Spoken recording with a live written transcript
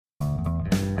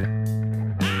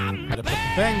But the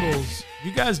Bengals,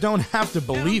 you guys don't have to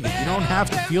believe it. You don't have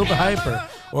to feel the hype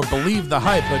or believe the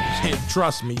hype, but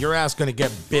trust me, your ass going to get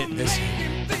bit this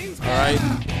year. All right?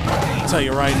 I'll tell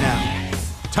you right now.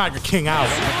 Tiger King out.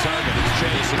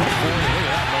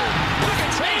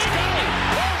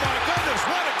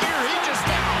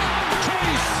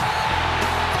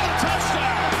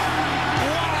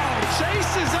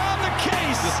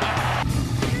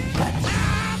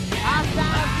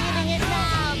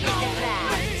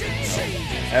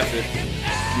 F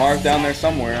it. Marv down there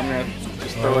somewhere. I'm going to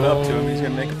just throw it up to him. He's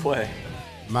going to make a play.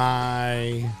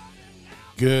 My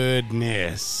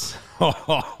goodness.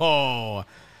 Hello,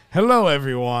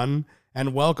 everyone,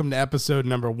 and welcome to episode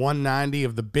number 190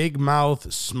 of the Big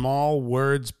Mouth Small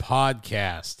Words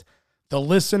podcast. The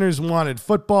listeners wanted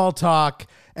football talk,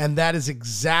 and that is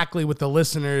exactly what the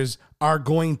listeners are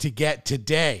going to get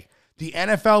today. The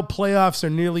NFL playoffs are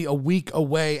nearly a week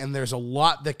away, and there's a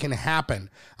lot that can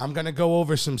happen. I'm going to go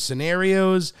over some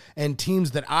scenarios and teams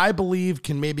that I believe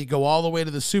can maybe go all the way to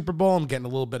the Super Bowl. I'm getting a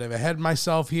little bit ahead of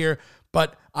myself here,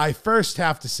 but I first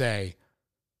have to say,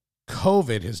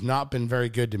 COVID has not been very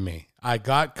good to me. I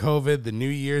got COVID. The new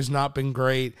year's not been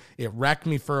great. It wrecked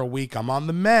me for a week. I'm on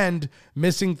the mend.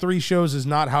 Missing 3 shows is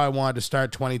not how I wanted to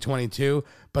start 2022,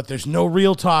 but there's no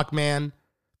real talk, man.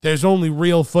 There's only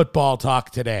real football talk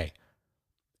today.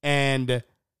 And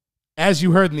as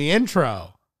you heard in the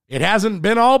intro, it hasn't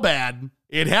been all bad.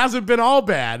 It hasn't been all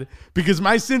bad because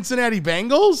my Cincinnati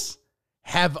Bengals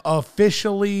have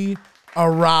officially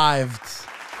arrived.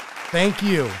 Thank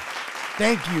you.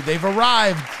 Thank you. They've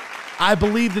arrived. I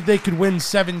believe that they could win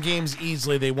 7 games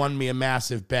easily. They won me a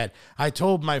massive bet. I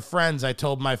told my friends, I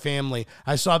told my family,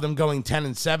 I saw them going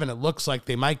 10-7. It looks like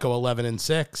they might go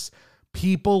 11-6.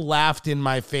 People laughed in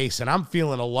my face, and I'm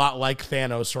feeling a lot like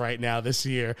Thanos right now this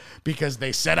year because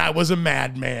they said I was a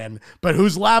madman. But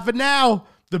who's laughing now?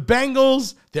 The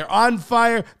Bengals, they're on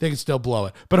fire. They can still blow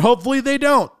it, but hopefully they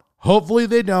don't. Hopefully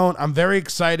they don't. I'm very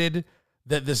excited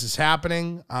that this is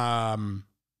happening. Man,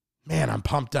 I'm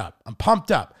pumped up. I'm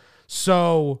pumped up.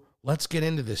 So let's get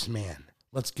into this, man.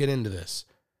 Let's get into this.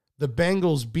 The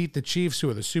Bengals beat the Chiefs, who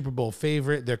are the Super Bowl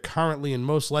favorite. They're currently and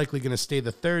most likely going to stay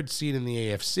the 3rd seed in the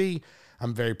AFC.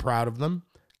 I'm very proud of them.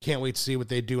 Can't wait to see what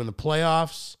they do in the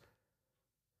playoffs.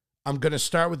 I'm going to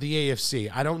start with the AFC.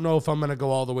 I don't know if I'm going to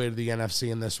go all the way to the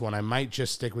NFC in this one. I might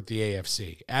just stick with the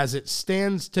AFC. As it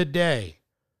stands today,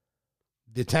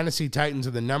 the Tennessee Titans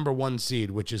are the number 1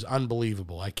 seed, which is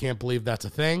unbelievable. I can't believe that's a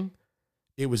thing.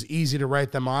 It was easy to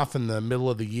write them off in the middle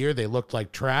of the year. They looked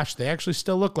like trash. They actually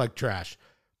still look like trash.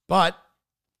 But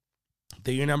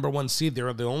they're your number 1 seed.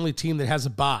 They're the only team that has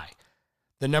a bye.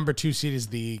 The number 2 seed is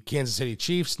the Kansas City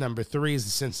Chiefs. Number 3 is the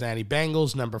Cincinnati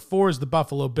Bengals. Number 4 is the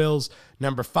Buffalo Bills.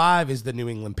 Number 5 is the New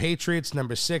England Patriots.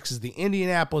 Number 6 is the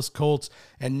Indianapolis Colts.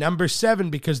 And number 7,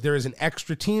 because there is an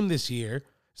extra team this year,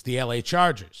 is the LA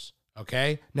Chargers.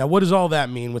 Okay? Now, what does all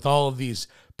that mean with all of these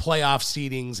playoff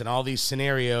seedings and all these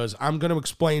scenarios? I'm going to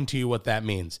explain to you what that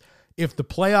means. If the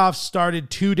playoffs started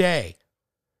today,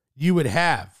 you would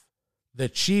have the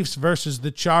Chiefs versus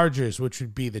the Chargers, which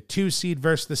would be the 2 seed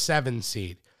versus the 7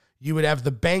 seed. You would have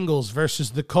the Bengals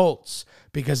versus the Colts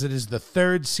because it is the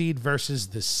 3rd seed versus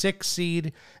the 6th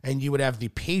seed. And you would have the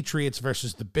Patriots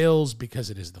versus the Bills because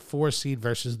it is the 4 seed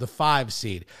versus the 5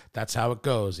 seed. That's how it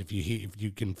goes. If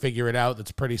you can figure it out,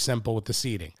 that's pretty simple with the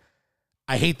seeding.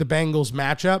 I hate the Bengals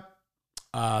matchup.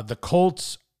 The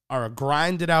Colts are a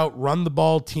grinded out, run the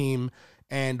ball team,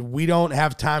 and we don't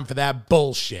have time for that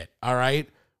bullshit, all right?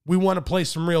 We want to play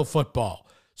some real football.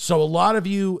 So a lot of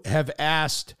you have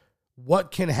asked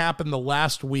what can happen the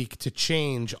last week to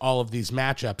change all of these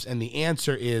matchups, and the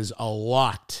answer is a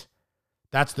lot.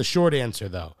 That's the short answer,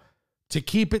 though. To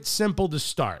keep it simple to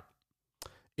start,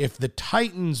 if the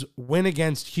Titans win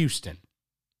against Houston,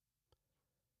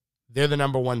 they're the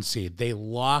number 1 seed. They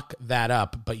lock that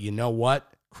up, but you know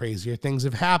what? Crazier things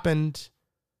have happened.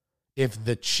 If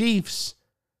the Chiefs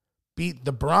beat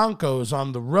the Broncos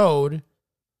on the road,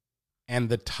 and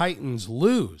the Titans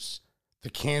lose, the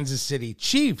Kansas City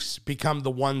Chiefs become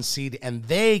the 1 seed and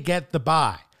they get the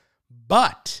bye.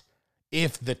 But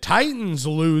if the Titans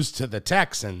lose to the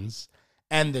Texans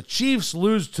and the Chiefs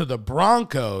lose to the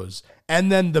Broncos and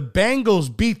then the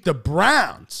Bengals beat the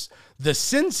Browns, the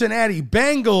Cincinnati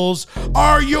Bengals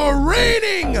are your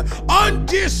reigning,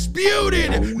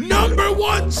 undisputed number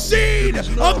 1 seed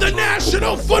of the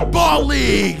National Football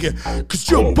League. Because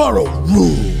Joe Burrow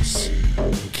rules.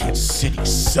 Kansas City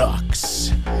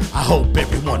sucks. I hope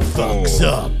everyone thugs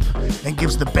up and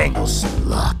gives the Bengals some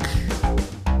luck.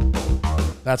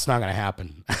 That's not going to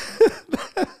happen.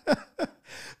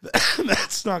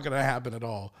 That's That's not going to happen at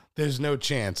all. There's no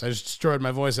chance. I just destroyed my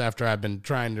voice after I've been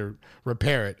trying to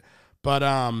repair it. But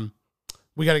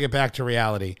we got to get back to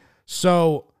reality.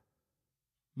 So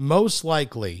most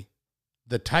likely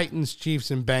the Titans, Chiefs,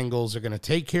 and Bengals are going to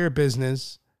take care of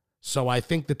business. So I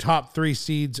think the top 3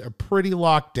 seeds are pretty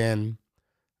locked in.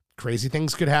 Crazy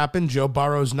things could happen. Joe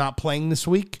Burrow's not playing this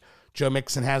week. Joe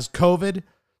Mixon has COVID,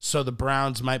 so the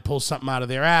Browns might pull something out of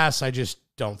their ass. I just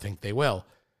don't think they will.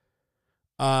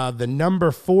 The number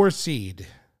 4 seed,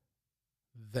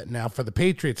 that now for the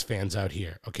Patriots fans out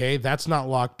here, okay, that's not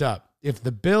locked up. If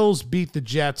the Bills beat the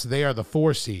Jets, they are the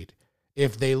 4 seed.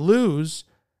 If they lose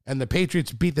and the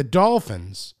Patriots beat the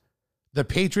Dolphins, the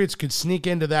Patriots could sneak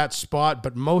into that spot,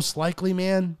 but most likely,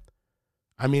 man,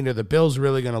 I mean, are the Bills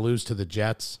really going to lose to the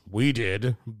Jets? We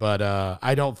did, but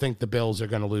I don't think the Bills are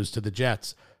going to lose to the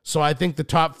Jets. So I think the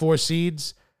top 4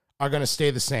 seeds are going to stay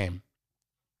the same.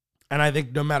 And I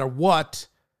think no matter what,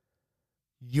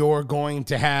 you're going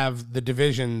to have the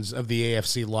divisions of the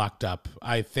AFC locked up.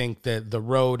 I think that the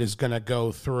road is going to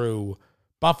go through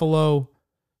Buffalo,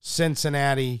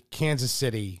 Cincinnati, Kansas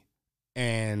City,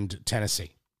 and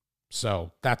Tennessee.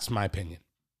 So that's my opinion.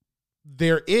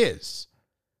 There is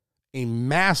a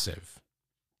massive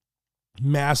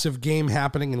game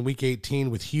happening in Week 18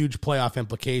 with huge playoff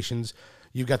implications.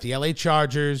 You've got the LA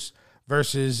Chargers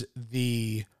versus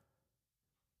the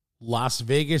Las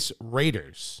Vegas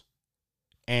Raiders.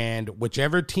 And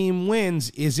whichever team wins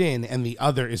is in, and the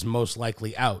other is most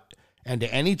likely out. And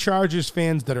to any Chargers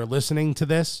fans that are listening to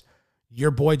this,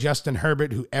 your boy Justin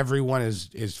Herbert, who everyone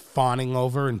is fawning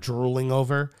over and drooling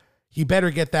over, he better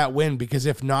get that win, because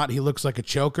if not, he looks like a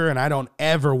choker, and I don't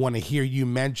ever want to hear you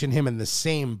mention him in the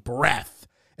same breath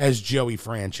as Joey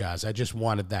Franchise. I just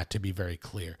wanted that to be very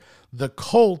clear. The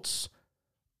Colts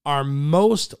are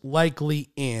most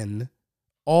likely in.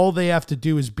 All they have to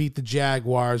do is beat the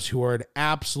Jaguars, who are an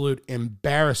absolute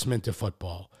embarrassment to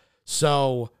football.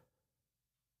 So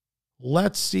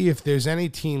let's see if there's any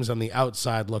teams on the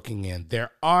outside looking in. There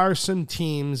are some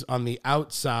teams on the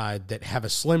outside that have a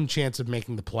slim chance of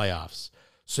making the playoffs.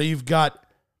 So you've got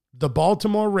the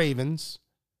Baltimore Ravens,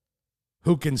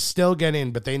 who can still get in,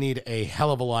 but they need a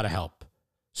hell of a lot of help.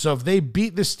 So if they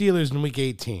beat the Steelers in Week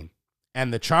 18,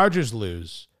 and the Chargers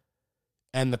lose,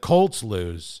 and the Colts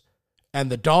lose, and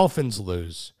the Dolphins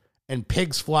lose, and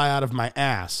pigs fly out of my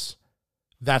ass,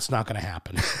 that's not going to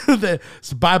happen.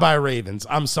 Bye-bye Ravens.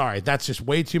 I'm sorry. That's just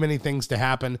way too many things to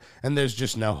happen, and there's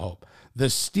just no hope. The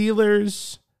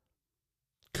Steelers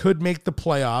could make the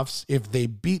playoffs if they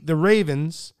beat the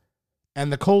Ravens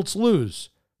and the Colts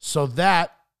lose. So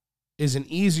that is an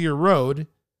easier road.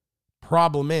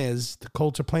 Problem is, the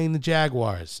Colts are playing the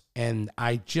Jaguars, and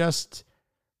I just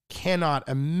cannot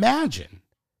imagine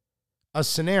a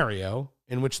scenario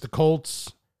in which the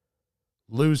Colts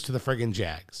lose to the friggin'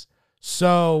 Jags.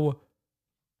 So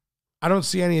I don't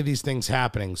see any of these things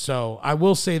happening. So I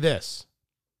will say this.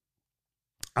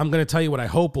 I'm going to tell you what I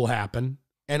hope will happen.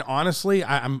 And honestly,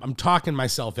 I'm talking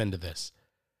myself into this.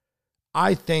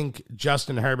 I think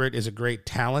Justin Herbert is a great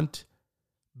talent,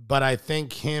 but I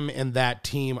think him and that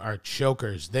team are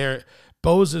chokers.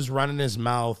 Bose is running his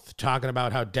mouth, talking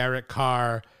about how Derek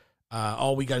Carr,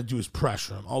 all we got to do is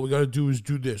pressure him. All we got to do is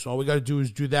do this. All we got to do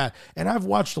is do that. And I've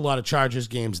watched a lot of Chargers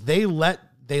games. They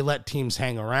let teams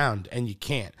hang around, and you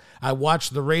can't. I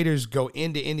watched the Raiders go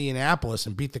into Indianapolis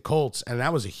and beat the Colts, and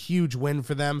that was a huge win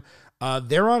for them.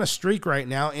 They're on a streak right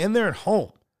now, and they're at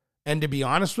home. And to be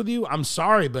honest with you, I'm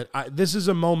sorry, but this is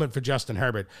a moment for Justin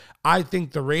Herbert. I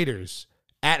think the Raiders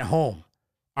at home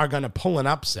are going to pull an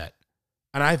upset,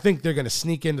 and I think they're going to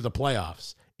sneak into the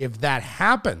playoffs. If that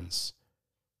happens,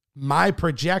 my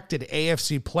projected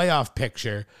AFC playoff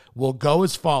picture will go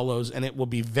as follows, and it will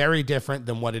be very different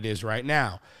than what it is right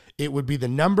now. It would be the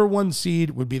number 1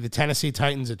 seed would be the Tennessee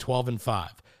Titans at 12-5.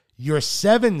 Your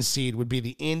 7 seed would be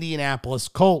the Indianapolis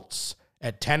Colts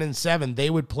at 10-7. They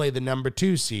would play the number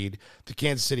 2 seed, the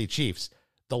Kansas City Chiefs.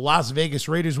 The Las Vegas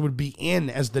Raiders would be in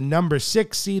as the number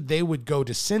 6 seed. They would go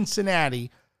to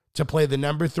Cincinnati to play the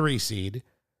number 3 seed.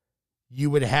 You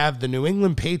would have the New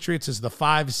England Patriots as the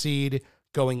 5 seed,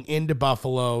 going into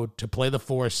Buffalo to play the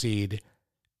 4 seed.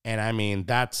 And I mean,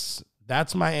 that's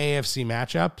my AFC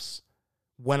matchups.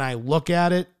 When I look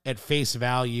at it at face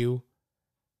value,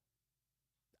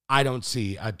 I don't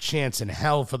see a chance in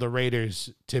hell for the Raiders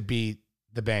to beat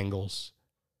the Bengals.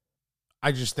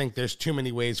 I just think there's too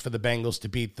many ways for the Bengals to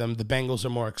beat them. The Bengals are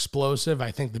more explosive.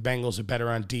 I think the Bengals are better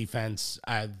on defense.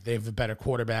 They have a better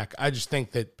quarterback. I just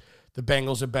think that the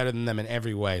Bengals are better than them in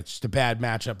every way. It's just a bad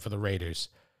matchup for the Raiders.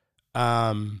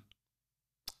 I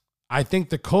think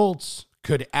the Colts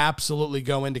could absolutely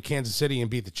go into Kansas City and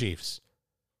beat the Chiefs.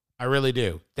 I really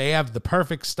do. They have the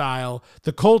perfect style.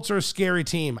 The Colts are a scary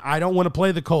team. I don't want to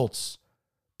play the Colts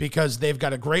because they've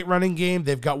got a great running game.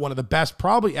 They've got one of the best,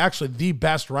 probably actually the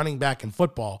best running back in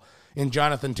football in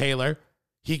Jonathan Taylor.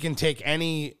 He can take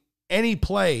any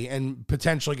play and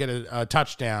potentially get a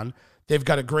touchdown. They've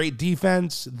got a great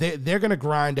defense. They're going to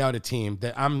grind out a team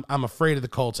that I'm afraid of the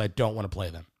Colts. I don't want to play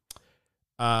them.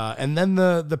 And then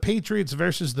the Patriots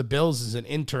versus the Bills is an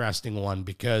interesting one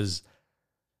because,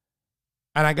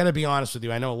 and I got to be honest with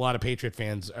you, I know a lot of Patriot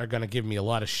fans are going to give me a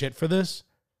lot of shit for this,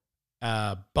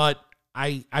 but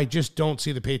I just don't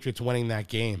see the Patriots winning that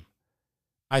game.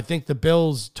 I think the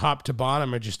Bills, top to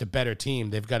bottom, are just a better team.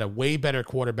 They've got a way better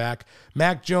quarterback.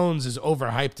 Mac Jones is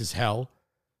overhyped as hell.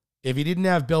 If he didn't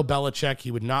have Bill Belichick,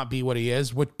 he would not be what he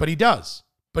is, but he does.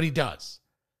 But he does.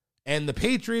 And the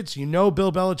Patriots, you know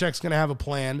Bill Belichick's going to have a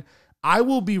plan. I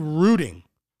will be rooting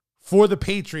for the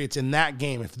Patriots in that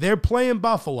game. If they're playing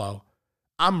Buffalo,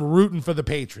 I'm rooting for the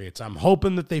Patriots. I'm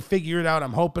hoping that they figure it out.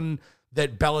 I'm hoping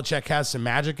that Belichick has some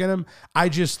magic in him. I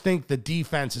just think the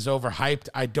defense is overhyped.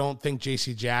 I don't think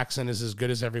J.C. Jackson is as good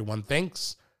as everyone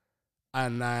thinks.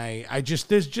 And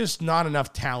there's just not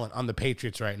enough talent on the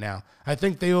Patriots right now. I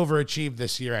think they overachieved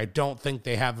this year. I don't think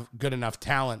they have good enough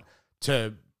talent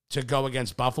to go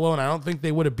against Buffalo. And I don't think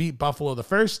they would have beat Buffalo the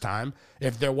first time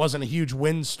if there wasn't a huge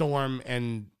windstorm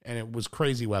and it was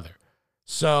crazy weather.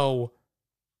 So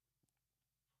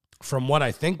from what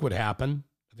I think would happen,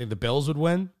 I think the Bills would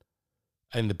win.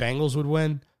 And the Bengals would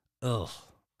win. Ugh.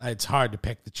 It's hard to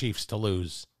pick the Chiefs to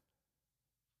lose.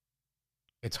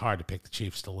 It's hard to pick the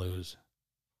Chiefs to lose.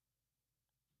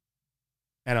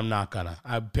 And I'm not gonna.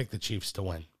 I pick the Chiefs to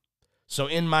win. So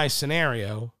in my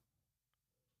scenario,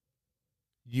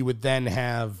 you would then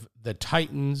have the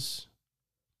Titans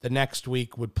the next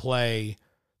week would play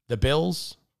the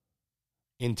Bills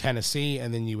in Tennessee,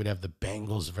 and then you would have the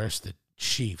Bengals versus the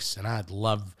Chiefs. And I'd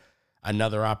love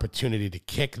another opportunity to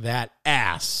kick that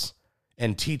ass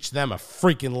and teach them a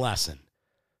freaking lesson.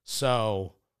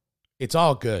 So it's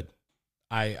all good.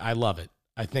 I love it.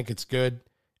 I think it's good.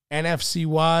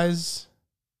 NFC-wise,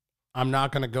 I'm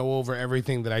not going to go over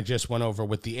everything that I just went over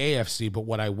with the AFC, but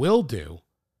what I will do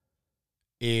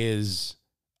is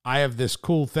I have this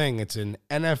cool thing. It's an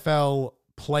NFL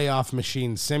playoff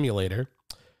machine simulator.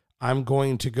 I'm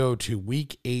going to go to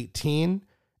week 18,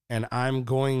 and I'm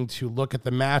going to look at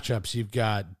the matchups. You've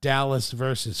got Dallas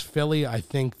versus Philly. I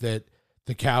think that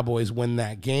the Cowboys win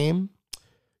that game.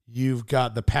 You've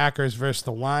got the Packers versus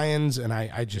the Lions, and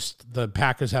the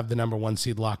Packers have the number 1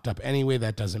 seed locked up anyway.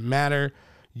 That doesn't matter.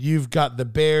 You've got the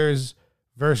Bears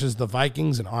versus the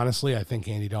Vikings, and honestly, I think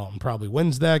Andy Dalton probably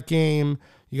wins that game.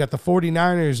 You got the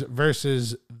 49ers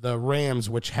versus the Rams,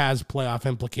 which has playoff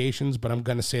implications, but I'm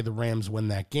going to say the Rams win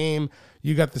that game.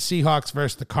 You got the Seahawks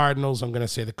versus the Cardinals. I'm going to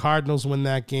say the Cardinals win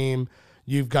that game.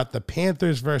 You've got the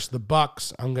Panthers versus the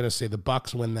Bucks. I'm going to say the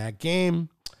Bucks win that game.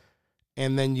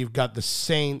 And then you've got the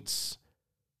Saints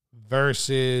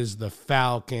versus the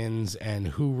Falcons, and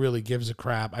who really gives a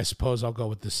crap? I suppose I'll go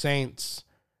with the Saints.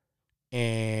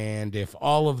 And if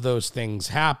all of those things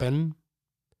happen,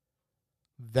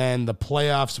 then the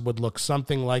playoffs would look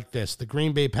something like this. The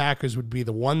Green Bay Packers would be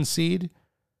the 1 seed.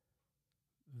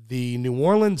 The New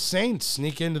Orleans Saints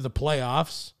sneak into the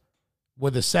playoffs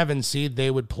with a 7 seed. They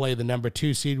would play the number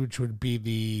 2 seed, which would be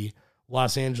the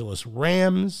Los Angeles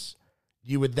Rams.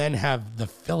 You would then have the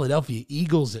Philadelphia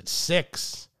Eagles at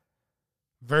 6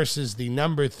 versus the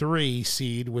number 3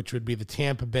 seed, which would be the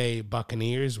Tampa Bay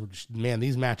Buccaneers, which, man,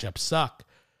 these matchups suck.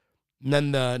 And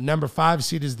then the number 5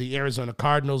 seed is the Arizona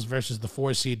Cardinals versus the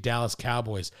 4 seed Dallas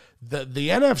Cowboys. The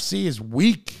NFC is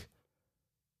weak.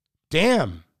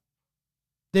 Damn.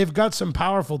 They've got some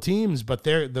powerful teams, but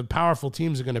the powerful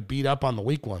teams are going to beat up on the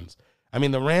weak ones. I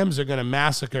mean, the Rams are going to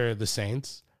massacre the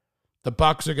Saints. The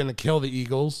Bucs are going to kill the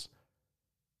Eagles.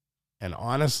 And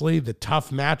honestly, the tough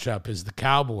matchup is the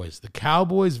Cowboys. The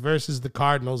Cowboys versus the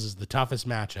Cardinals is the toughest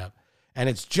matchup. And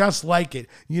it's just like it.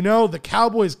 You know, the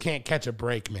Cowboys can't catch a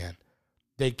break, man.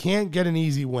 They can't get an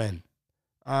easy win.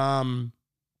 Wow,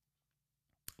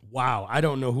 I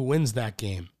don't know who wins that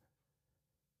game.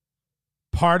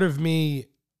 Part of me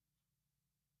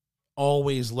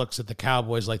always looks at the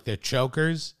Cowboys like they're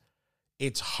chokers.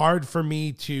 It's hard for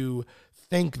me to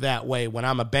think that way when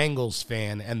I'm a Bengals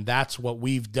fan, and that's what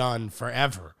we've done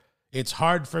forever. It's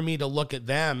hard for me to look at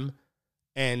them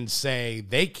and say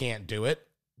they can't do it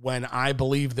when I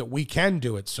believe that we can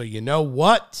do it. So you know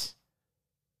what?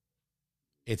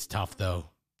 It's tough, though.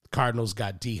 The Cardinals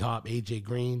got D-Hop, A.J.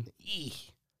 Green.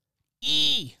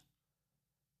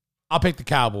 I'll pick the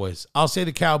Cowboys. I'll say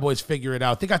the Cowboys figure it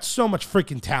out. They got so much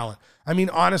freaking talent. I mean,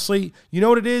 honestly, you know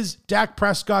what it is? Dak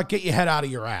Prescott, get your head out of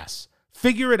your ass.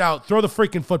 Figure it out. Throw the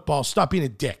freaking football. Stop being a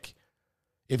dick.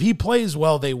 If he plays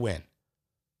well, they win.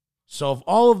 So if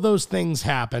all of those things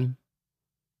happen,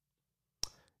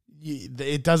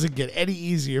 it doesn't get any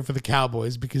easier for the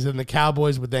Cowboys, because then the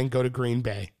Cowboys would then go to Green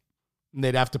Bay. And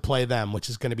they'd have to play them, which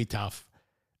is going to be tough.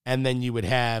 And then you would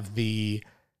have the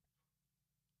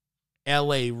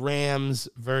LA Rams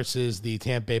versus the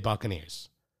Tampa Bay Buccaneers.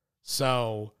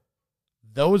 So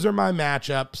those are my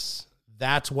matchups.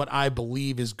 That's what I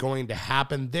believe is going to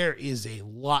happen. There is a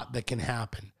lot that can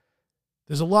happen.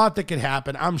 There's a lot that could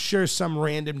happen. I'm sure some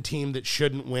random team that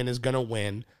shouldn't win is going to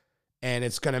win, and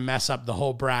it's going to mess up the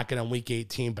whole bracket on week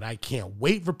 18, but I can't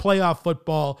wait for playoff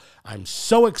football. I'm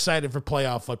so excited for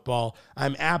playoff football.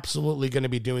 I'm absolutely going to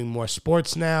be doing more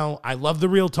sports now. I love the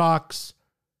real talks,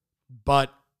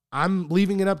 but I'm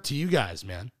leaving it up to you guys,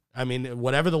 man. I mean,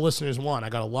 whatever the listeners want. I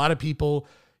got a lot of people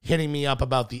hitting me up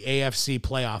about the AFC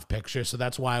playoff picture, so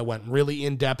that's why I went really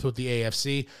in-depth with the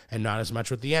AFC and not as much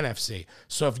with the NFC.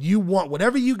 So if you want,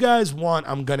 whatever you guys want,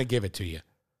 I'm going to give it to you.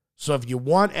 So if you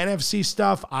want NFC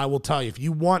stuff, I will tell you. If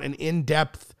you want an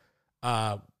in-depth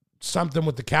something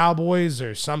with the Cowboys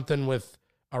or something with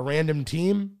a random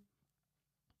team,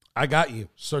 I got you.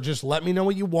 So just let me know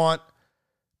what you want,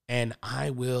 and I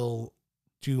will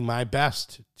do my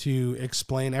best to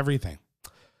explain everything.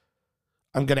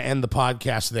 I'm going to end the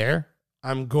podcast there.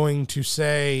 I'm going to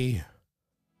say,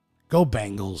 go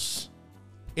Bengals.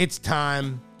 It's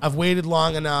time. I've waited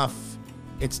long enough.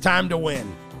 It's time to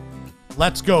win.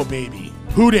 Let's go, baby.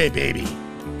 Hoo-day, baby.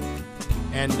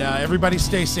 And everybody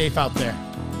stay safe out there.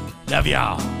 Love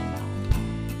y'all.